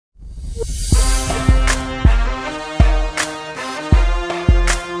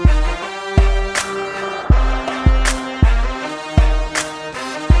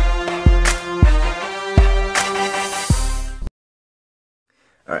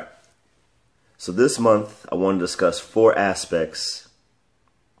So this month, I want to discuss 4 aspects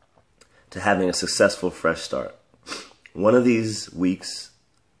to having a successful fresh start. One of these weeks,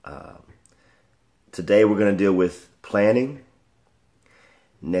 today we're going to deal with planning.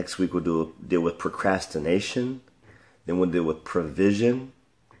 Next week we'll deal with procrastination. Then we'll deal with provision.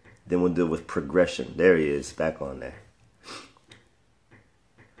 Then we'll deal with progression. There he is, back on there.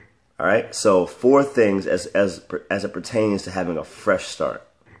 All right, so 4 things as it pertains to having a fresh start.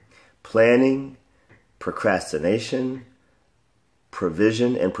 Planning, procrastination,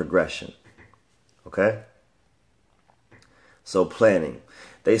 provision, and progression. Okay? So planning.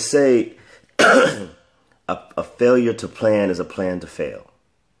 They say a failure to plan is a plan to fail.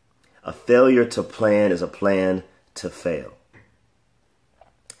 A failure to plan is a plan to fail.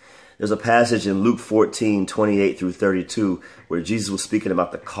 There's a passage in Luke 14:28 through 32 where Jesus was speaking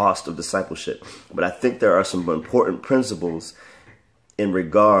about the cost of discipleship. But I think there are some important principles in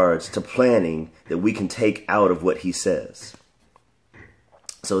regards to planning that we can take out of what he says.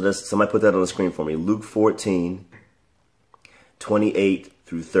 So somebody put that on the screen for me. Luke 14:28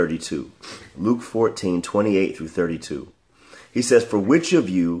 through 32. Luke 14:28 through 32. He says, "For which of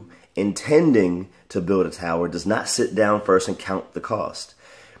you, intending to build a tower, does not sit down first and count the cost,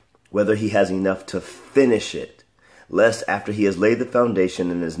 whether he has enough to finish it, lest after he has laid the foundation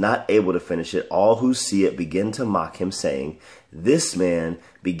and is not able to finish it, all who see it begin to mock him, saying, 'This man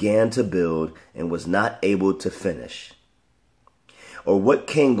began to build and was not able to finish.' Or what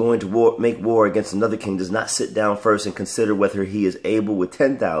king going to make war against another king does not sit down first and consider whether he is able with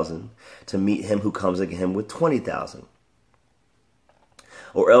 10,000 to meet him who comes against him with 20,000?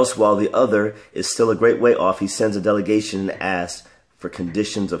 Or else, while the other is still a great way off, he sends a delegation and asks for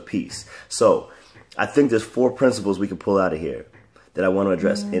conditions of peace." So I think there's 4 principles we can pull out of here that I want to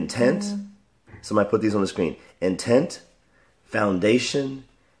address. Intent. Somebody put these on the screen. Intent, foundation,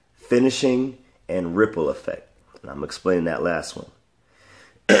 finishing, and ripple effect. And I'm explaining that last one.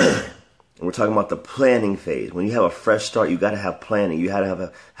 And we're talking about the planning phase. When you have a fresh start, you got to have planning. You got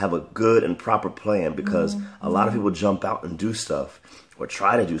to have a good and proper plan, because a lot of people jump out and do stuff or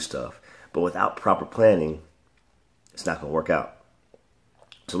try to do stuff, but without proper planning, it's not going to work out.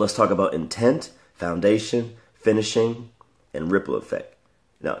 So let's talk about intent, foundation, finishing, and ripple effect.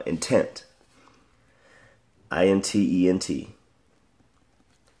 Now, intent. I-N-T-E-N-T.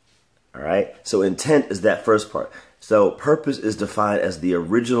 All right. So intent is that first part. So purpose is defined as the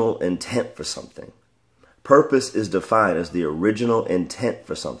original intent for something. Purpose is defined as the original intent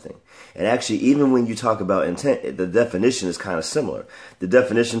for something. And actually, even when you talk about intent, the definition is kind of similar. The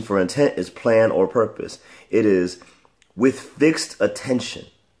definition for intent is plan or purpose. It is with fixed attention,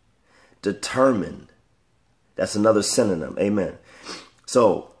 determined. That's another synonym. Amen.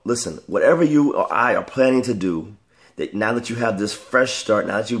 So listen, whatever you or I are planning to do, that now that you have this fresh start,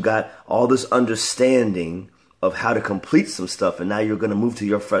 now that you've got all this understanding of how to complete some stuff, and now you're going to move to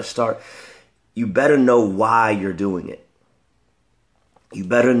your fresh start, you better know why you're doing it. You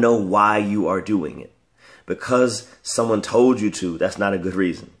better know why you are doing it. Because someone told you to, that's not a good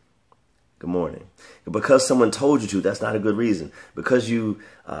reason. Good morning. Because someone told you to, that's not a good reason. Because you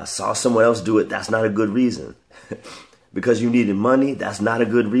saw someone else do it, that's not a good reason. Because you needed money, that's not a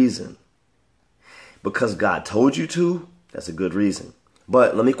good reason. Because God told you to, that's a good reason.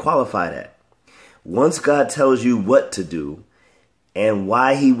 But let me qualify that. Once God tells you what to do and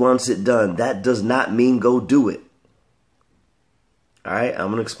why he wants it done, that does not mean go do it. All right,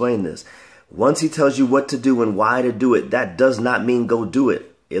 I'm going to explain this. Once he tells you what to do and why to do it, that does not mean go do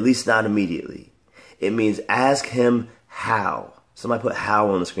it, at least not immediately. It means ask him how. Somebody put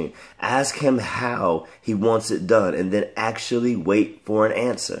how on the screen. Ask him how he wants it done, and then actually wait for an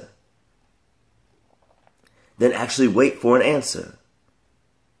answer. Then actually wait for an answer.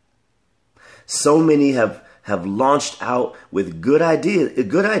 So many have launched out with good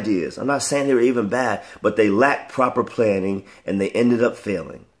ideas. I'm not saying they were even bad, but they lacked proper planning and they ended up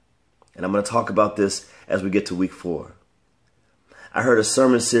failing. And I'm going to talk about this as we get to week 4. I heard a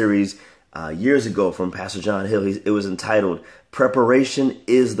sermon series years ago from Pastor John Hill. It was entitled, "Preparation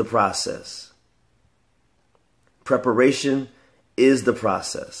is the Process." Preparation is the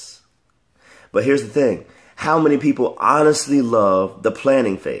process. But here's the thing. How many people honestly love the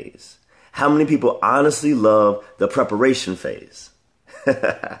planning phase? How many people honestly love the preparation phase?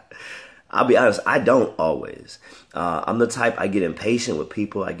 I'll be honest, I don't always. I'm the type, I get impatient with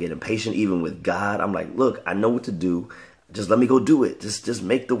people. I get impatient even with God. I'm like, look, I know what to do. Just let me go do it. Just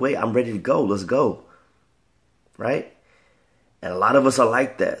make the way. I'm ready to go. Let's go. Right? And a lot of us are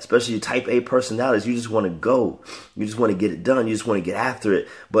like that, especially type A personalities. You just want to go. You just want to get it done. You just want to get after it.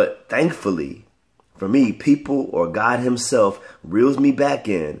 But thankfully, For me, people or God himself reels me back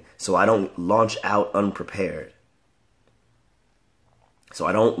in so I don't launch out unprepared.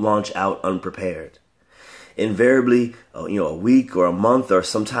 Invariably, a week or a month or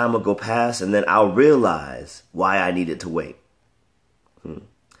some time will go past, and then I'll realize why I needed to wait.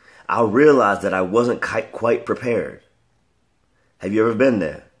 I'll realize that I wasn't quite prepared. Have you ever been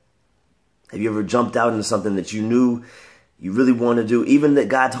there? Have you ever jumped out into something that you knew you really want to do, even that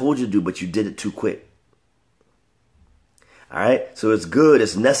God told you to do, but you did it too quick? All right. So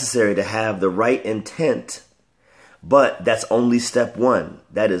it's necessary to have the right intent, but that's only step one.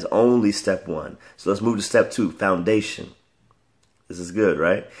 That is only step one. So let's move to step two, foundation. This is good,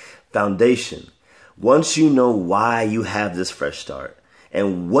 right? Foundation. Once you know why you have this fresh start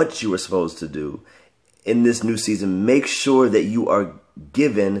and what you are supposed to do in this new season, make sure that you are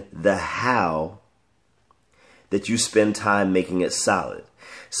given the how, that you spend time making it solid.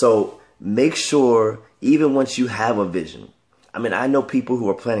 So make sure, even once you have a vision. I mean, I know people who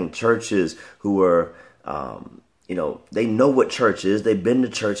are planning churches who are, they know what church is. They've been to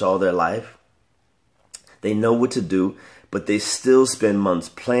church all their life. They know what to do, but they still spend months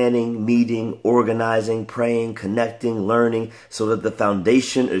planning, meeting, organizing, praying, connecting, learning, so that the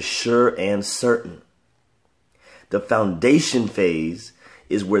foundation is sure and certain. The foundation phase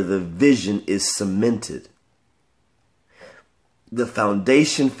is where the vision is cemented. The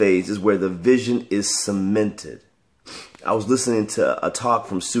foundation phase is where the vision is cemented. I was listening to a talk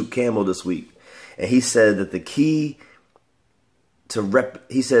from Sue Campbell this week, and he said that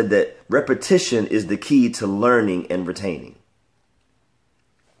repetition is the key to learning and retaining.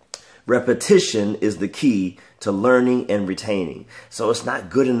 Repetition is the key to learning and retaining. So it's not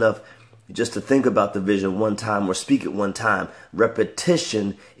good enough just to think about the vision one time or speak it one time.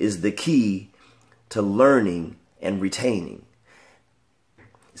 Repetition is the key to learning and retaining.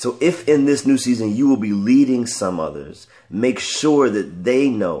 So if in this new season you will be leading some others, make sure that they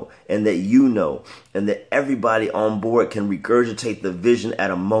know and that you know and that everybody on board can regurgitate the vision at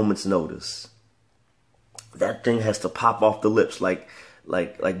a moment's notice. That thing has to pop off the lips like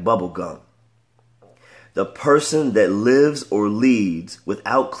bubble gum. The person that lives or leads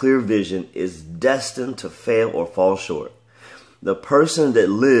without clear vision is destined to fail or fall short. The person that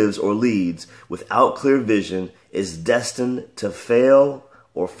lives or leads without clear vision is destined to fail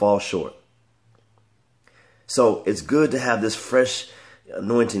or fall short. So it's good to have this fresh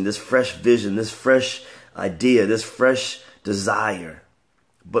anointing, this fresh vision, this fresh idea, this fresh desire,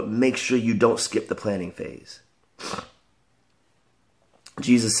 but make sure you don't skip the planning phase.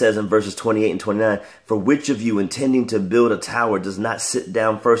 Jesus says in verses 28 and 29, "For which of you intending to build a tower does not sit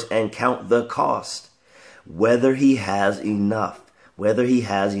down first and count the cost, whether he has enough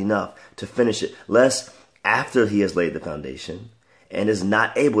to finish it, lest after he has laid the foundation and is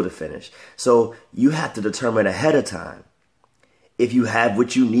not able to finish." So you have to determine ahead of time if you have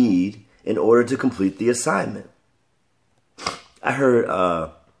what you need in order to complete the assignment. I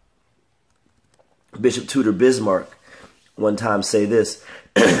heard Bishop Tudor Bismarck one time say this,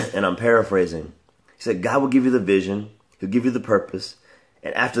 and I'm paraphrasing. He said, God will give you the vision, he'll give you the purpose,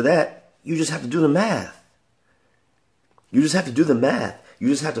 and after that, you just have to do the math. You just have to do the math. You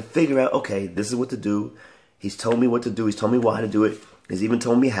just have to figure out, okay, this is what to do. He's told me what to do. He's told me why to do it. He's even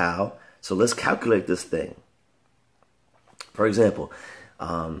told me how. So let's calculate this thing. For example,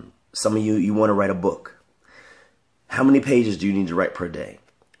 some of you want to write a book. How many pages do you need to write per day?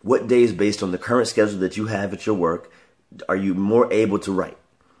 What days, based on the current schedule that you have at your work, are you more able to write?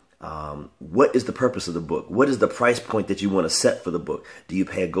 What is the purpose of the book? What is the price point that you want to set for the book? Do you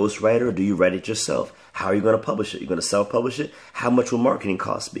pay a ghostwriter or do you write it yourself? How are you going to publish it? You're going to self-publish it? How much will marketing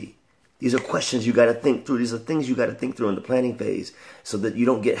costs be? These are questions you got to think through. These are things you got to think through in the planning phase so that you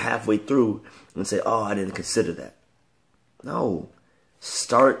don't get halfway through and say, oh, I didn't consider that. No.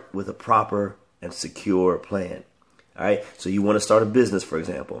 Start with a proper and secure plan. All right. So you want to start a business, for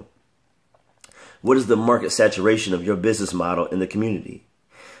example. What is the market saturation of your business model in the community?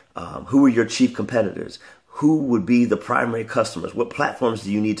 Who are your chief competitors? Who would be the primary customers? What platforms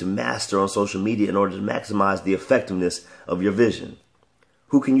do you need to master on social media in order to maximize the effectiveness of your vision?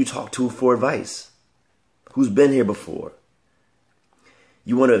 Who can you talk to for advice? Who's been here before?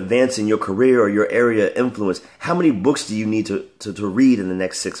 You want to advance in your career or your area of influence. How many books do you need to read in the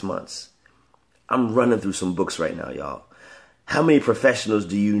next 6 months? I'm running through some books right now, y'all. How many professionals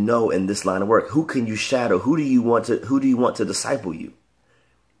do you know in this line of work? Who can you shadow? Who do you want to disciple you?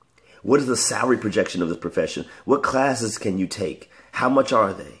 What is the salary projection of this profession? What classes can you take? How much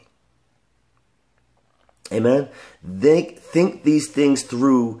are they? Amen. Think these things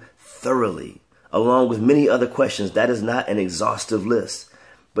through thoroughly, along with many other questions. That is not an exhaustive list.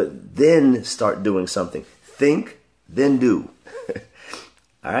 but then start doing something. Think, then do.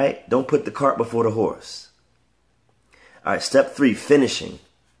 All right? Don't put the cart before the horse. All right, step 3, finishing.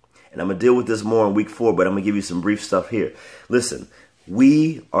 And I'm going to deal with this more in week 4, but I'm going to give you some brief stuff here. Listen,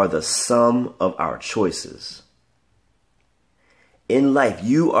 we are the sum of our choices. In life,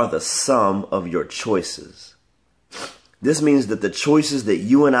 you are the sum of your choices. This means that the choices that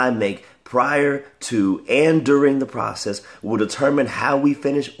you and I make prior to and during the process will determine how we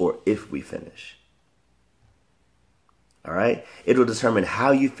finish or if we finish. All right? It will determine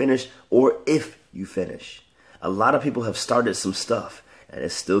how you finish or if you finish. A lot of people have started some stuff and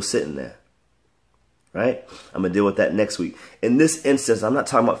it's still sitting there. Right? I'm going to deal with that next week. In this instance, I'm not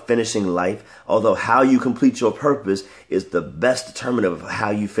talking about finishing life, although how you complete your purpose is the best determinant of how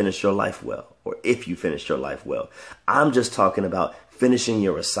you finish your life well, or if you finish your life well. I'm just talking about finishing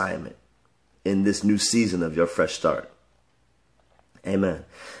your assignment in this new season of your fresh start. Amen.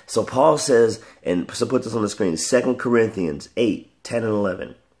 So Paul says, and so put this on the screen, 2 Corinthians 8, 10 and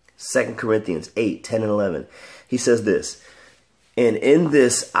 11. 2 Corinthians 8, 10 and 11. He says this, and in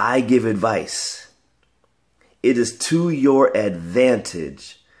this I give advice. It is to your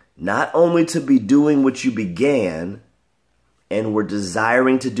advantage not only to be doing what you began and were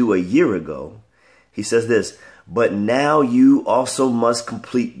desiring to do a year ago. He says this, but now you also must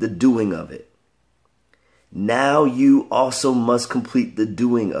complete the doing of it. Now you also must complete the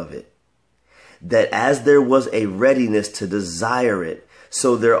doing of it. That as there was a readiness to desire it,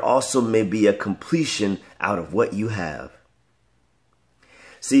 so there also may be a completion out of what you have.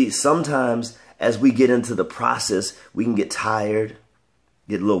 See, sometimes as we get into the process, we can get tired,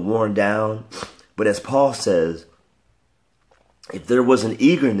 get a little worn down. But as Paul says, if there was an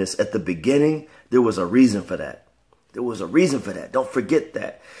eagerness at the beginning, there was a reason for that. There was a reason for that. Don't forget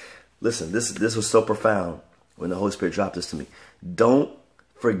that. Listen, this was so profound when the Holy Spirit dropped this to me. Don't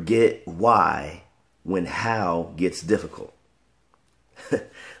forget why when how gets difficult. Let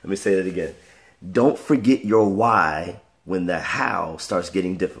me say that again. Don't forget your why when the how starts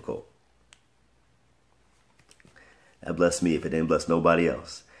getting difficult. That blessed me if it didn't bless nobody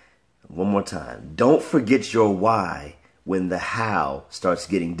else. One more time. Don't forget your why when the how starts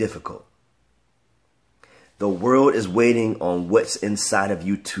getting difficult. The world is waiting on what's inside of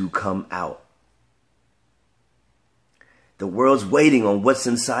you to come out. The world's waiting on what's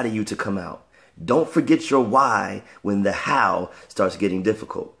inside of you to come out. Don't forget your why when the how starts getting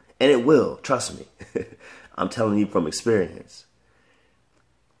difficult. And it will, trust me. I'm telling you from experience.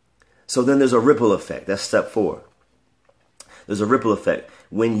 So then there's a ripple effect. That's step 4. There's a ripple effect.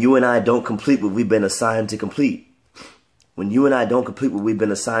 When you and I don't complete what we've been assigned to complete. When you and I don't complete what we've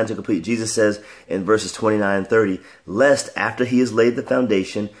been assigned to complete. Jesus says in verses 29 and 30, lest after he has laid the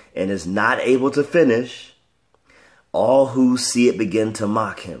foundation and is not able to finish, all who see it begin to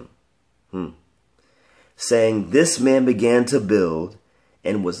mock him. Saying, this man began to build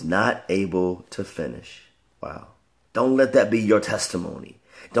and was not able to finish. Wow. Don't let that be your testimony.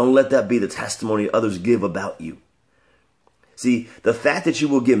 Don't let that be the testimony others give about you. See, the fact that you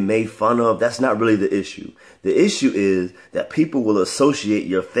will get made fun of, that's not really the issue. The issue is that people will associate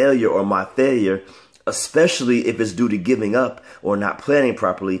your failure or my failure, especially if it's due to giving up or not planning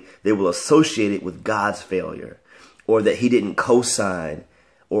properly, they will associate it with God's failure or that he didn't co-sign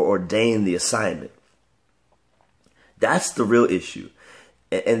or ordain the assignment. That's the real issue.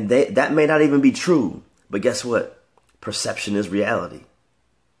 And that may not even be true. But guess what? Perception is reality.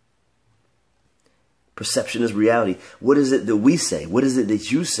 Perception is reality. What is it that we say? What is it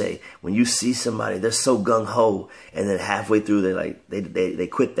that you say when you see somebody, they're so gung-ho, and then halfway through they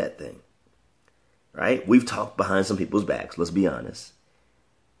quit that thing? Right? We've talked behind some people's backs, let's be honest.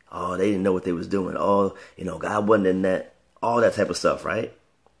 Oh, they didn't know what they was doing. Oh, God wasn't in that. All that type of stuff, right?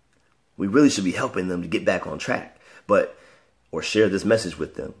 We really should be helping them to get back on track, or share this message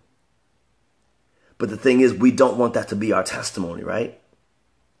with them. But the thing is, we don't want that to be our testimony, right?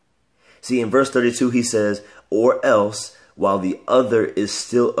 See, in verse 32, he says, or else, while the other is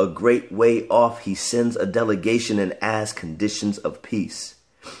still a great way off, he sends a delegation and asks conditions of peace.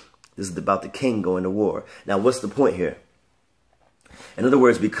 This is about the king going to war. Now, what's the point here? In other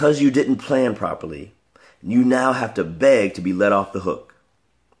words, because you didn't plan properly, you now have to beg to be let off the hook.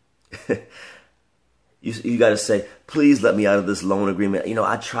 You got to say, please let me out of this loan agreement.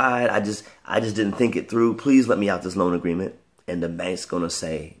 I tried. I just didn't think it through. Please let me out this loan agreement. And the bank's going to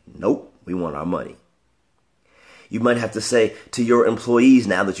say, nope, we want our money. You might have to say to your employees,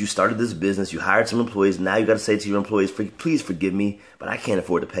 now that you started this business, you hired some employees. Now you got to say to your employees, please forgive me, but I can't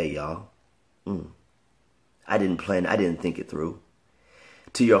afford to pay y'all. I didn't plan. I didn't think it through.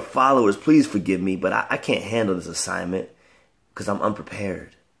 To your followers, please forgive me, but I can't handle this assignment because I'm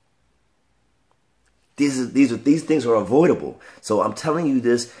unprepared. These things are avoidable. So I'm telling you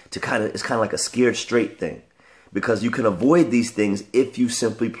this it's kind of like a scared straight thing, because you can avoid these things if you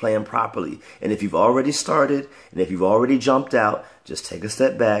simply plan properly. And if you've already started, and if you've already jumped out, just take a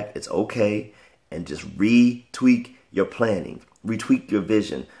step back. It's okay. And just retweak your planning, retweak your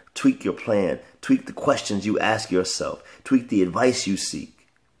vision, tweak your plan, tweak the questions you ask yourself, tweak the advice you seek.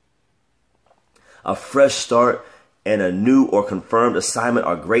 A fresh start and a new or confirmed assignment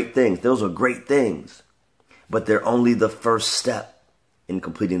are great things. Those are great things, but they're only the first step in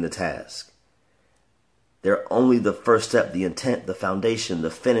completing the task. They're only the first step, the intent, the foundation, the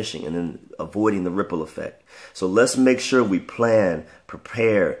finishing, and then avoiding the ripple effect. So let's make sure we plan,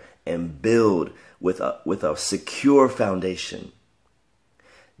 prepare, and build with a secure foundation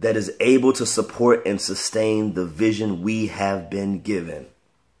that is able to support and sustain the vision we have been given.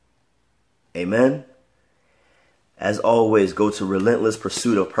 Amen. As always, go to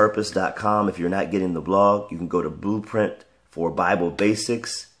relentlesspursuitofpurpose.com. If you're not getting the blog, you can go to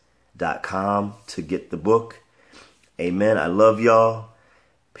blueprintforbiblebasics.com to get the book. Amen. I love y'all.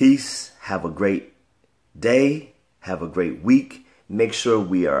 Peace. Have a great day. Have a great week. Make sure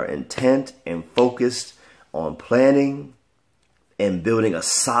we are intent and focused on planning and building a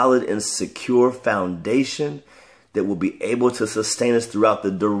solid and secure foundation that will be able to sustain us throughout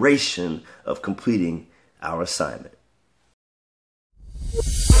the duration of completing our assignment.